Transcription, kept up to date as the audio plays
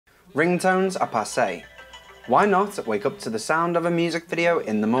Ringtones are passé. Why not wake up to the sound of a music video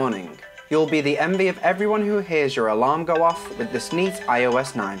in the morning? You'll be the envy of everyone who hears your alarm go off with this neat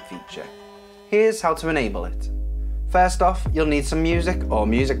iOS 9 feature. Here's how to enable it. First off, you'll need some music or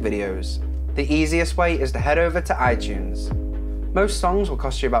music videos. The easiest way is to head over to iTunes. Most songs will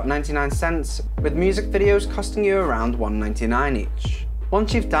cost you about 99 cents, with music videos costing you around $1.99 each.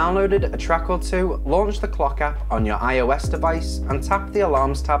 Once you've downloaded a track or two, launch the clock app on your iOS device and tap the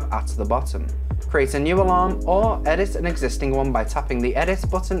Alarms tab at the bottom. Create a new alarm or edit an existing one by tapping the Edit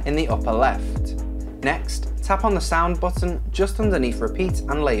button in the upper left. Next, tap on the Sound button just underneath Repeat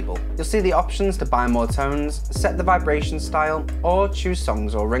and Label. You'll see the options to buy more tones, set the vibration style, or choose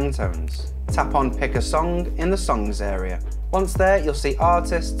songs or ringtones. Tap on Pick a Song in the Songs area. Once there, you'll see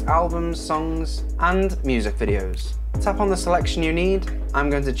artists, albums, songs, and music videos. Tap on the selection you need. I'm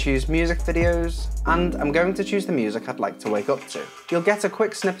going to choose music videos, and I'm going to choose the music I'd like to wake up to. You'll get a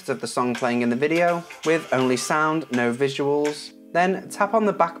quick snippet of the song playing in the video, with only sound, no visuals. Then tap on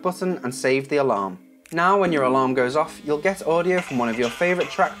the back button and save the alarm. Now when your alarm goes off, you'll get audio from one of your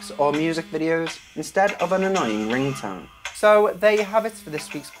favourite tracks or music videos instead of an annoying ringtone. So there you have it for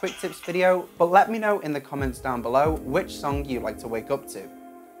this week's quick tips video, but let me know in the comments down below which song you'd like to wake up to.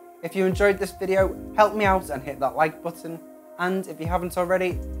 If you enjoyed this video, help me out and hit that like button, and if you haven't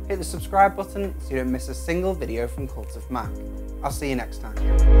already, hit the subscribe button so you don't miss a single video from Cult of Mac. I'll see you next time.